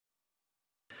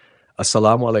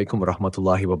Assalamu Alaikum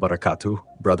rahmatullahi wa barakatuh,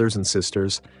 brothers and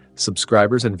sisters,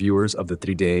 subscribers and viewers of the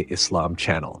 3-Day Islam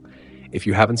channel. If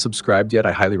you haven't subscribed yet,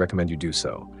 I highly recommend you do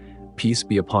so. Peace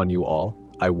be upon you all.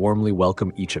 I warmly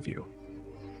welcome each of you.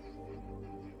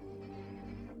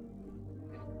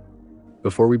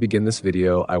 Before we begin this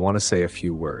video, I want to say a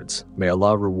few words. May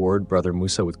Allah reward Brother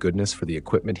Musa with goodness for the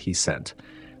equipment he sent.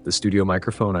 The studio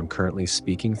microphone I'm currently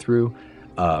speaking through,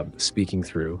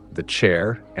 the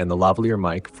chair, and the lavalier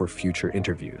mic for future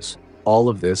interviews. All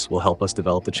of this will help us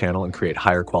develop the channel and create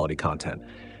higher quality content.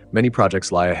 Many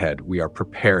projects lie ahead. We are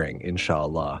preparing,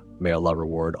 inshallah. May Allah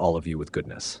reward all of you with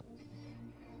goodness.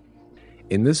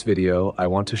 In this video, I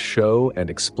want to show and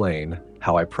explain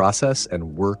how I process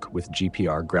and work with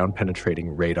GPR,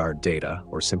 ground-penetrating radar data,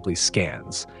 or simply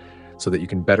scans, so that you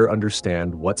can better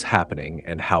understand what's happening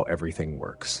and how everything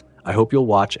works. I hope you'll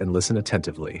watch and listen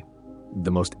attentively.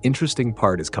 The most interesting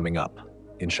part is coming up,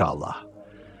 inshallah.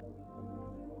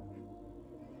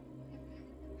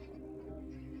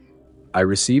 I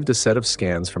received a set of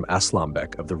scans from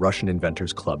Islamic of the Russian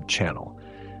Inventors Club channel.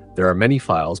 There are many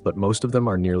files, but most of them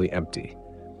are nearly empty.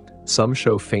 Some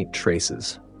show faint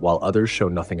traces, while others show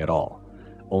nothing at all.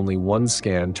 Only one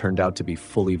scan turned out to be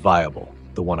fully viable,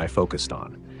 the one I focused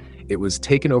on. It was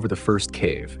taken over the first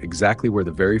cave, exactly where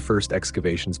the very first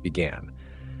excavations began.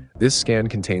 This scan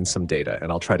contains some data,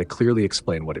 and I'll try to clearly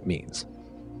explain what it means.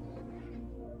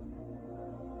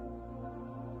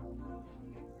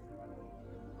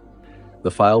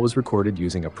 The file was recorded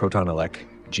using a ProtonELEC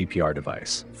GPR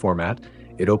device. Format: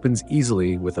 it opens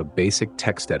easily with a basic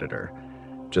text editor.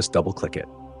 Just double-click it.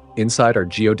 Inside are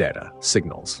Geodata,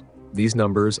 signals. These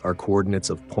numbers are coordinates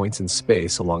of points in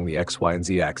space along the X, Y, and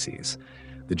Z axes.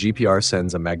 The GPR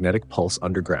sends a magnetic pulse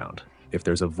underground. If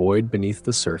there's a void beneath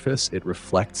the surface, it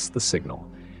reflects the signal.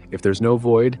 If there's no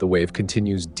void, the wave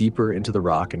continues deeper into the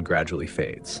rock and gradually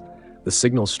fades. The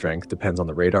signal strength depends on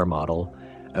the radar model,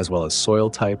 as well as soil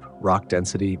type, rock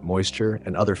density, moisture,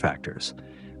 and other factors.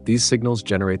 These signals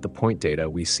generate the point data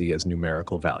we see as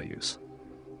numerical values.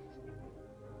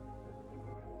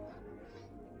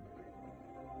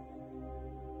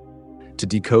 To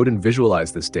decode and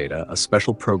visualize this data, a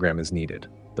special program is needed.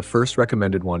 The first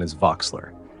recommended one is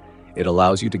Voxel. It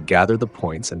allows you to gather the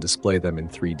points and display them in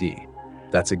 3D.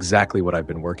 That's exactly what I've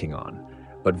been working on.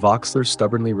 But Voxel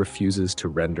stubbornly refuses to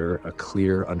render a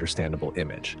clear, understandable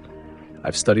image.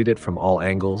 I've studied it from all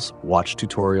angles, watched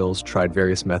tutorials, tried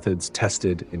various methods,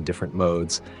 tested in different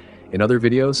modes. In other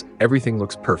videos, everything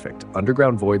looks perfect.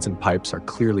 Underground voids and pipes are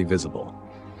clearly visible.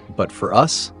 But for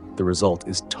us, the result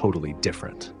is totally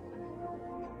different.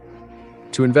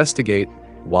 To investigate,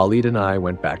 Walid and I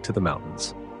went back to the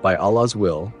mountains. By Allah's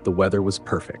will, the weather was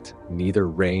perfect, neither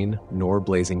rain nor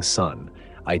blazing sun,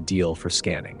 ideal for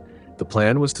scanning. The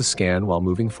plan was to scan while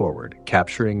moving forward,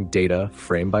 capturing data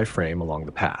frame by frame along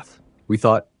the path. We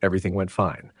thought everything went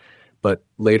fine, but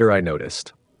later I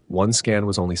noticed one scan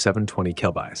was only 720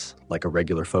 kilobytes, like a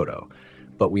regular photo,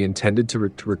 but we intended to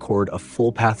record a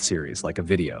full path series like a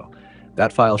video.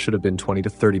 That file should have been 20 to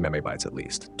 30 megabytes at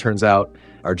least. Turns out,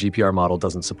 our GPR model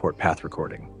doesn't support path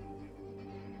recording.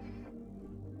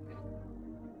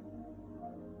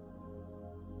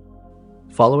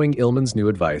 Following Ilman's new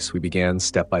advice, we began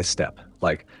step by step,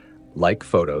 like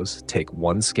photos, take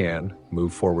one scan,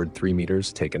 move forward 3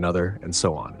 meters, take another, and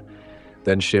so on.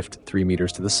 Then shift 3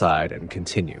 meters to the side and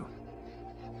continue.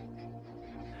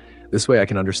 This way I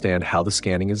can understand how the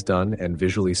scanning is done and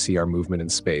visually see our movement in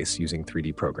space using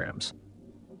 3D programs.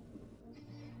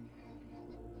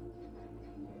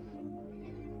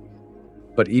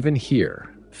 But even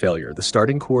here, failure. The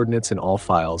starting coordinates in all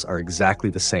files are exactly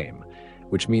the same,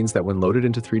 which means that when loaded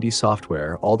into 3D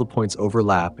software, all the points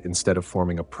overlap instead of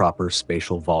forming a proper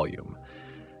spatial volume.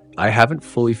 I haven't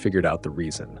fully figured out the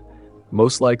reason.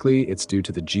 Most likely, it's due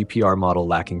to the GPR model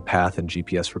lacking path and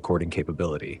GPS recording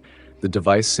capability. The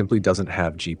device simply doesn't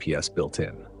have GPS built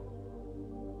in.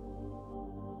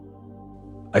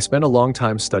 I spent a long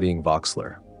time studying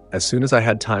Voxel. As soon as I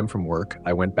had time from work,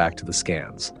 I went back to the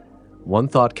scans. One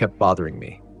thought kept bothering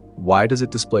me. Why does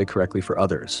it display correctly for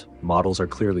others? Models are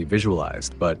clearly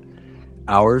visualized, but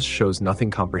ours shows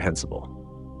nothing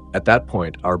comprehensible. At that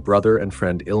point, our brother and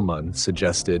friend Ilman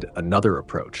suggested another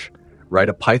approach. Write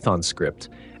a Python script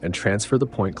and transfer the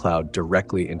point cloud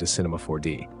directly into Cinema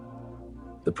 4D,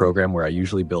 the program where I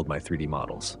usually build my 3D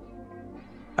models.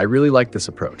 I really like this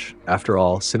approach. After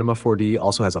all, Cinema 4D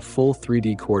also has a full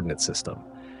 3D coordinate system.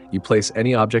 You place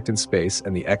any object in space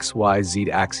and the X, Y, Z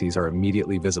axes are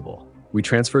immediately visible. We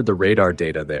transferred the radar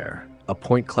data there, a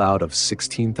point cloud of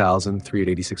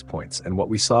 16,386 points, and what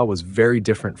we saw was very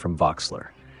different from Voxel.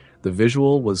 The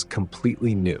visual was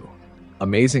completely new.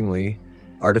 Amazingly,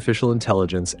 artificial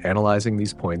intelligence analyzing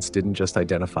these points didn't just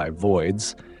identify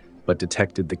voids, but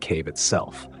detected the cave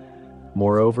itself.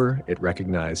 Moreover, it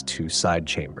recognized 2 side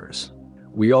chambers.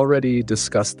 We already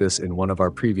discussed this in one of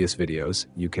our previous videos.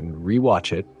 You can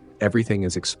rewatch it. Everything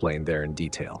is explained there in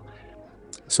detail.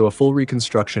 So a full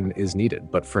reconstruction is needed,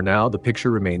 but for now, the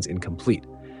picture remains incomplete.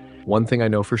 One thing I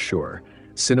know for sure,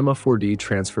 Cinema 4D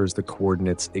transfers the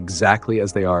coordinates exactly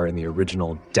as they are in the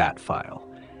original DAT file.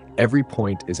 Every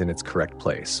point is in its correct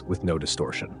place, with no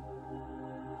distortion.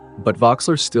 But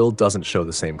Voxler still doesn't show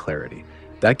the same clarity.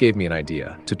 That gave me an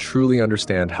idea. To truly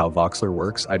understand how Voxler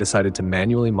works, I decided to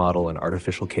manually model an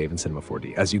artificial cave in Cinema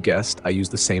 4D. As you guessed, I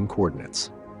used the same coordinates.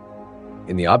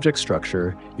 In the object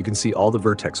structure, you can see all the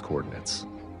vertex coordinates.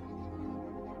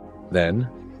 Then,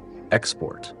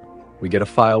 export. We get a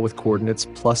file with coordinates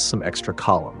plus some extra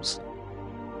columns.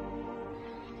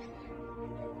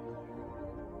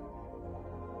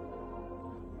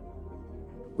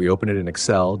 We open it in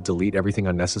Excel, delete everything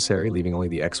unnecessary, leaving only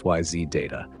the XYZ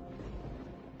data.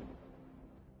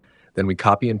 Then we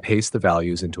copy and paste the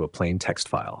values into a plain text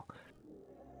file.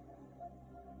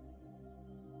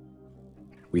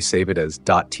 We save it as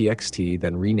 .txt,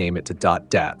 then rename it to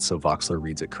 .dat so Voxler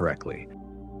reads it correctly.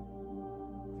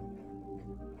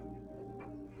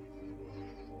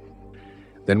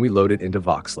 Then we load it into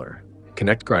Voxler.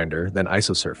 Connect Grinder, then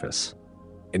isosurface.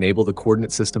 Enable the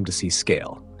coordinate system to see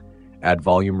scale. Add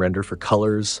volume render for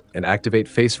colors, and activate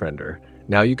face render.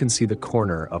 Now you can see the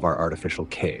corner of our artificial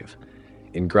cave.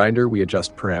 In Grinder, we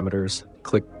adjust parameters,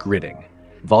 click gridding.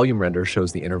 Volume render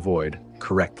shows the inner void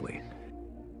correctly.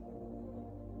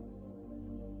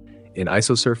 In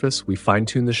isosurface, we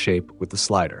fine-tune the shape with the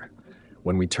slider.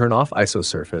 When we turn off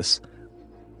isosurface,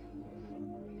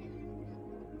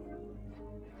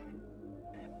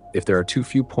 if there are too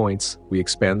few points, we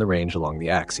expand the range along the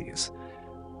axes.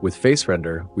 With face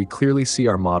render, we clearly see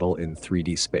our model in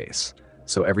 3D space,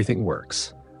 so everything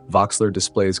works. Voxler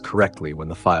displays correctly when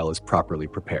the file is properly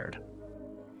prepared.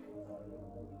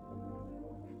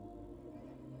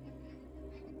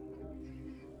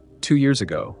 Two years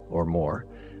ago, or more,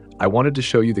 I wanted to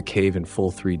show you the cave in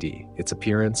full 3D, its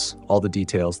appearance, all the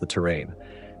details, the terrain.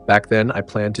 Back then, I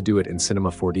planned to do it in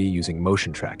Cinema 4D using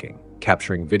motion tracking,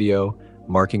 capturing video,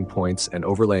 marking points, and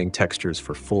overlaying textures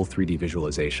for full 3D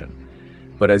visualization.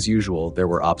 But as usual, there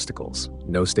were obstacles.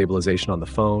 No stabilization on the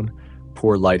phone,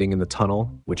 poor lighting in the tunnel,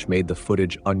 which made the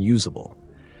footage unusable,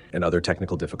 and other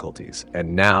technical difficulties.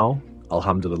 And now,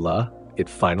 alhamdulillah, it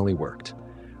finally worked.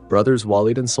 Brothers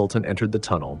Walid and Sultan entered the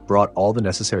tunnel, brought all the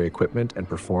necessary equipment, and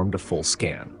performed a full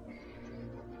scan.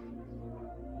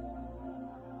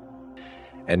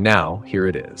 And now, here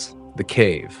it is. The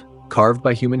cave, carved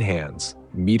by human hands,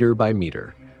 meter by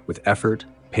meter, with effort,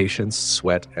 patience,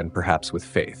 sweat, and perhaps with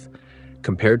faith.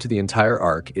 Compared to the entire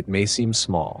Ark, it may seem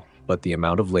small, but the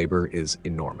amount of labor is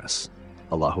enormous.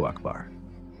 Allahu Akbar.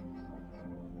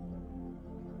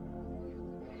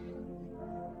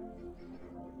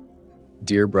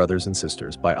 Dear brothers and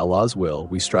sisters, by Allah's will,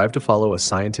 we strive to follow a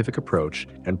scientific approach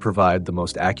and provide the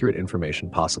most accurate information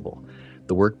possible.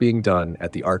 The work being done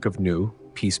at the Ark of Nu,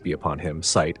 peace be upon him,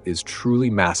 site is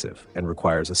truly massive and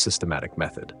requires a systematic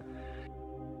method.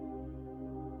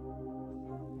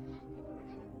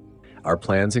 Our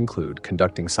plans include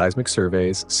conducting seismic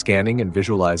surveys, scanning and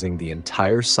visualizing the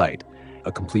entire site,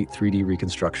 a complete 3D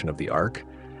reconstruction of the Ark,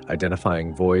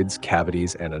 identifying voids,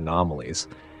 cavities, and anomalies,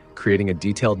 creating a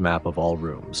detailed map of all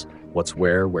rooms, what's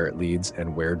where it leads,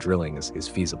 and where drilling is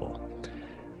feasible.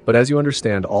 But as you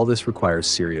understand, all this requires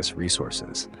serious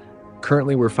resources.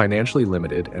 Currently, we're financially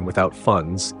limited, and without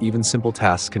funds, even simple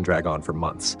tasks can drag on for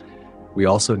months. We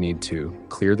also need to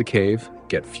clear the cave,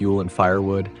 get fuel and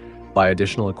firewood, buy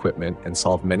additional equipment, and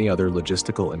solve many other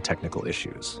logistical and technical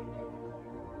issues.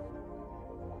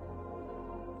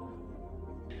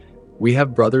 We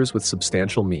have brothers with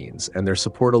substantial means, and their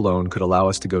support alone could allow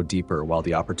us to go deeper while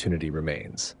the opportunity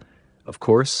remains. Of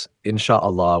course,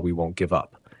 insha'Allah, we won't give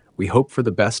up. We hope for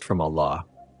the best from Allah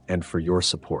and for your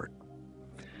support.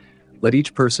 Let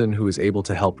each person who is able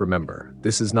to help remember,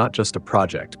 this is not just a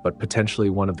project, but potentially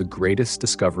one of the greatest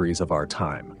discoveries of our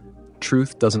time.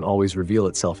 Truth doesn't always reveal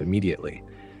itself immediately,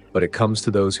 but it comes to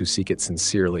those who seek it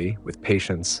sincerely, with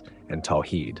patience and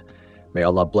tawheed. May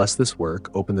Allah bless this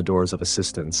work, open the doors of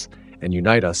assistance, and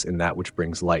unite us in that which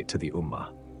brings light to the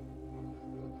Ummah.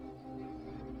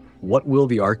 What will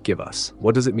the Ark give us?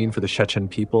 What does it mean for the Chechen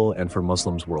people and for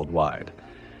Muslims worldwide?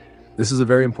 This is a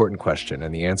very important question,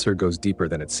 and the answer goes deeper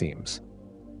than it seems.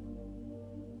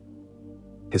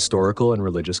 Historical and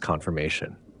religious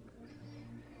confirmation.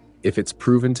 If it's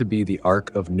proven to be the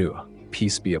Ark of Nu,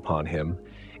 peace be upon him,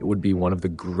 It would be one of the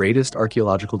greatest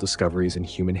archaeological discoveries in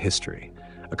human history,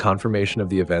 a confirmation of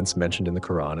the events mentioned in the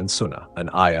Quran and Sunnah,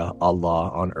 an ayah, Allah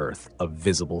on earth, a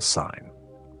visible sign.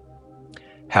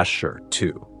 Hashr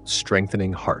 2,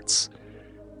 strengthening hearts.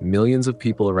 Millions of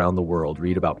people around the world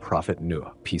read about Prophet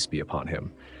Nuh, peace be upon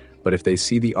him. But if they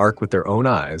see the ark with their own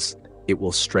eyes, it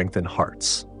will strengthen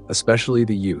hearts, especially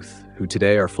the youth, who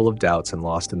today are full of doubts and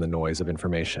lost in the noise of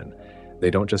information.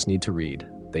 They don't just need to read,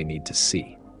 they need to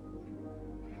see.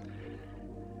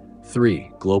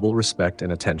 3. Global respect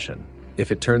and attention.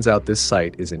 If it turns out this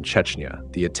site is in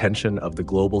Chechnya, the attention of the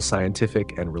global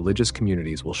scientific and religious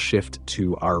communities will shift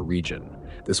to our region.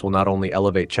 This will not only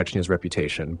elevate Chechnya's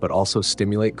reputation, but also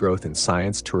stimulate growth in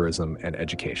science, tourism, and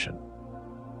education.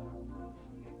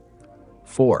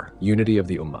 4. Unity of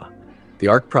the Ummah. The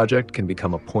Ark project can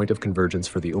become a point of convergence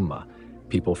for the Ummah,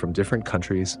 people from different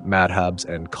countries, madhabs,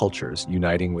 and cultures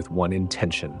uniting with one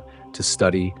intention: to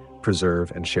study,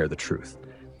 preserve, and share the truth.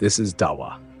 This is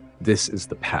dawah. This is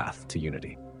the path to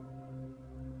unity.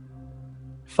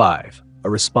 5. A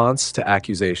response to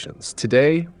accusations.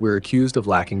 Today, we're accused of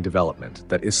lacking development,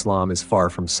 that Islam is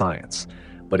far from science.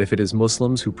 But if it is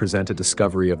Muslims who present a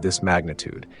discovery of this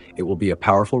magnitude, it will be a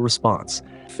powerful response.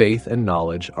 Faith and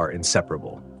knowledge are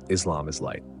inseparable. Islam is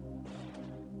light.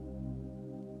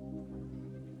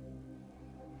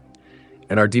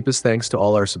 And our deepest thanks to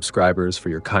all our subscribers for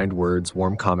your kind words,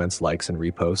 warm comments, likes, and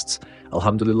reposts.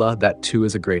 Alhamdulillah, that too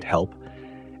is a great help.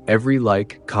 Every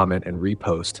like, comment, and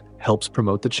repost helps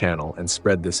promote the channel and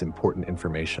spread this important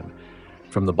information.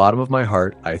 From the bottom of my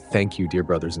heart, I thank you, dear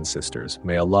brothers and sisters.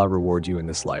 May Allah reward you in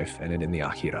this life and in the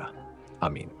Akhirah.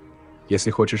 Аминь.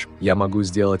 Если хочешь, я могу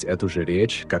сделать эту же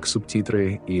речь, как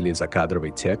субтитры или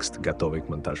закадровый текст, готовый к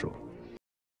монтажу.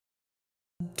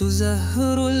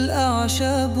 تزهر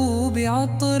الأعشاب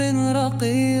بعطر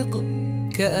رقيق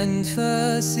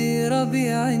كأنفاس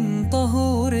ربيع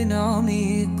طهور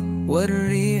عميق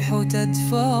والريح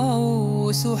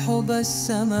تدفع سحب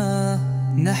السماء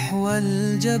نحو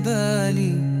الجبال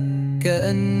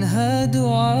كأنها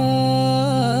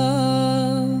دعاء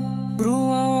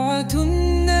روعة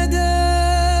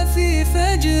الندى في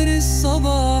فجر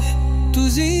الصباح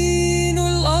تزين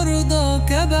الأرض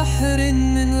كبحر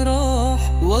من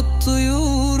راح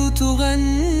والطيور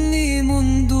تغني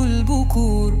منذ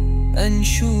البكور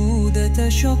أنشودة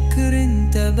شكر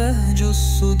تبهج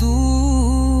الصدور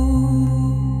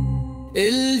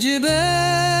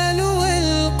الجبال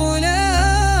والقلاع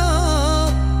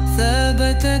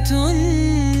ثابتة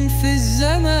في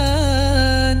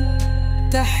الزمان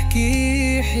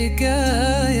تحكي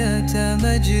حكاية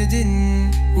مجد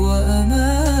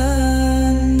وأمان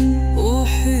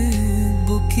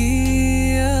أحبك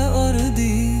يا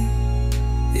أرضي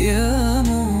يا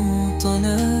موطن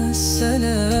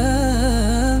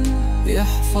السلام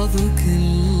يحفظك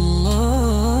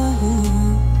الله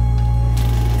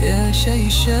يا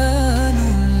شيشان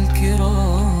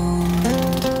الكرام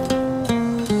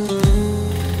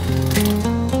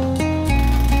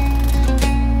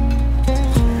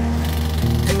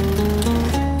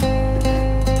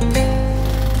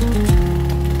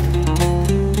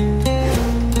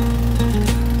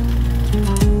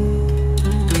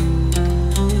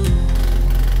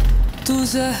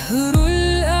تزهر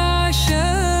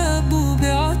الأعشاب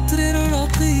بعطر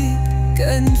رقيق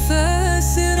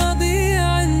كأنفاس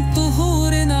ربيع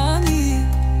طهور عميق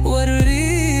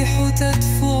والريح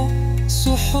تدفع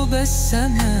سحب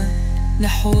السماء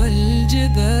نحو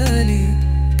الجبال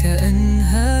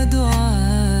كأنها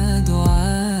دعاء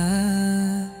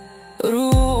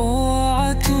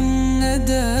روعة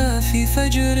الندى في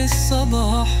فجر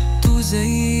الصباح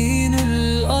تزين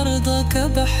الأرض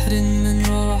كبحر من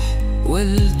راح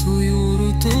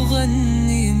والطيور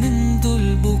تغني منذ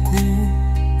البكور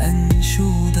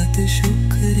أنشودة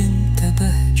شكر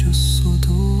تبهج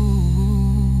الصدور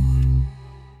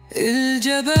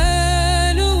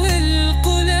الجبال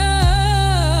والقلاع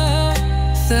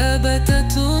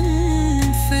ثابتة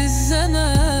في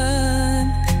الزمان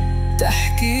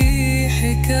تحكي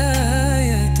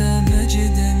حكاية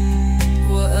مجد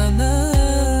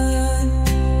وأمان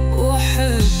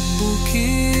أحبك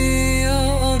يا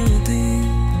أرضي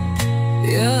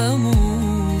يا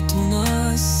موطن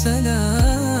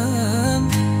السلام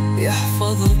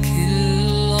يحفظك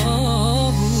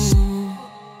الله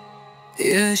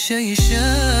يا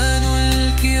شيشان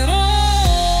الكرام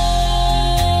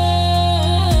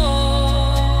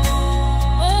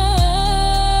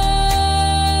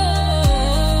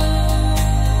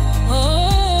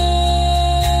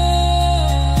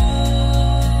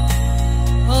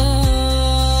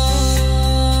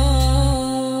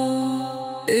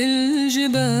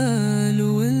الجبال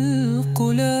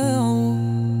والقلاع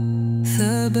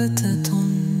نبتة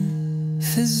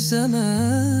في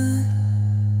الزمان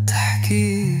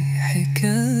تحكي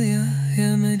حكاية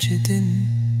يا مجد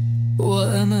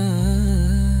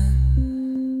وأمان.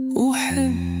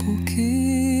 أحبك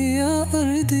يا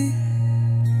أرضي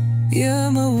يا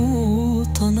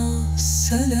موطن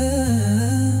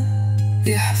السلام،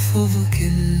 يحفظك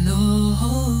الله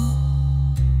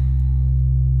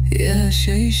يا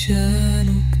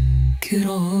شيشان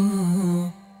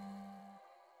كرام.